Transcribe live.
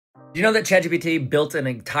You know that ChatGPT built an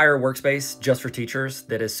entire workspace just for teachers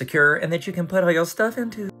that is secure and that you can put all your stuff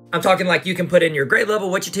into? I'm talking like you can put in your grade level,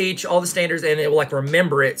 what you teach, all the standards, and it will like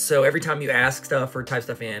remember it. So every time you ask stuff or type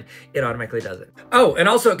stuff in, it automatically does it. Oh, and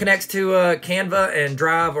also it connects to Canva and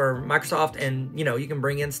Drive or Microsoft, and you know, you can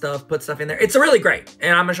bring in stuff, put stuff in there. It's really great.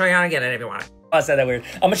 And I'm gonna show you how to get it if you want it. I said that weird.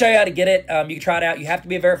 I'm gonna show you how to get it. You can try it out. You have to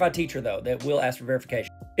be a verified teacher though, that will ask for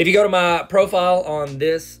verification. If you go to my profile on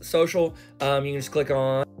this social, you can just click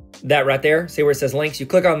on that right there. See where it says links? You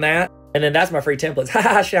click on that, and then that's my free templates.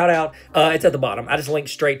 Haha, shout out. It's at the bottom. I just linked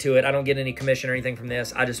straight to it. I don't get any commission or anything from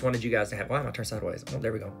this. I just wanted you guys to have, why am I turned sideways? Oh,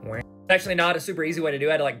 there we go. It's actually not a super easy way to do it.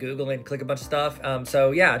 I had to like Google and click a bunch of stuff.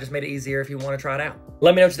 So yeah, I just made it easier if you want to try it out.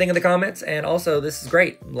 Let me know what you think in the comments. And also, this is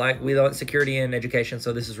great. Like, we want security in education,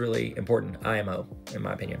 so this is really important. IMO, in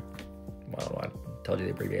my opinion. Well, I told you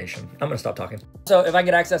the abbreviation. I'm gonna stop talking. So if I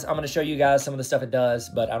get access, I'm gonna show you guys some of the stuff it does,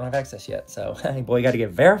 but I don't have access yet. So, hey boy, you gotta get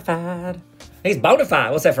verified. He's bona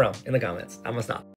fide. What's that from? In the comments. I'm gonna stop.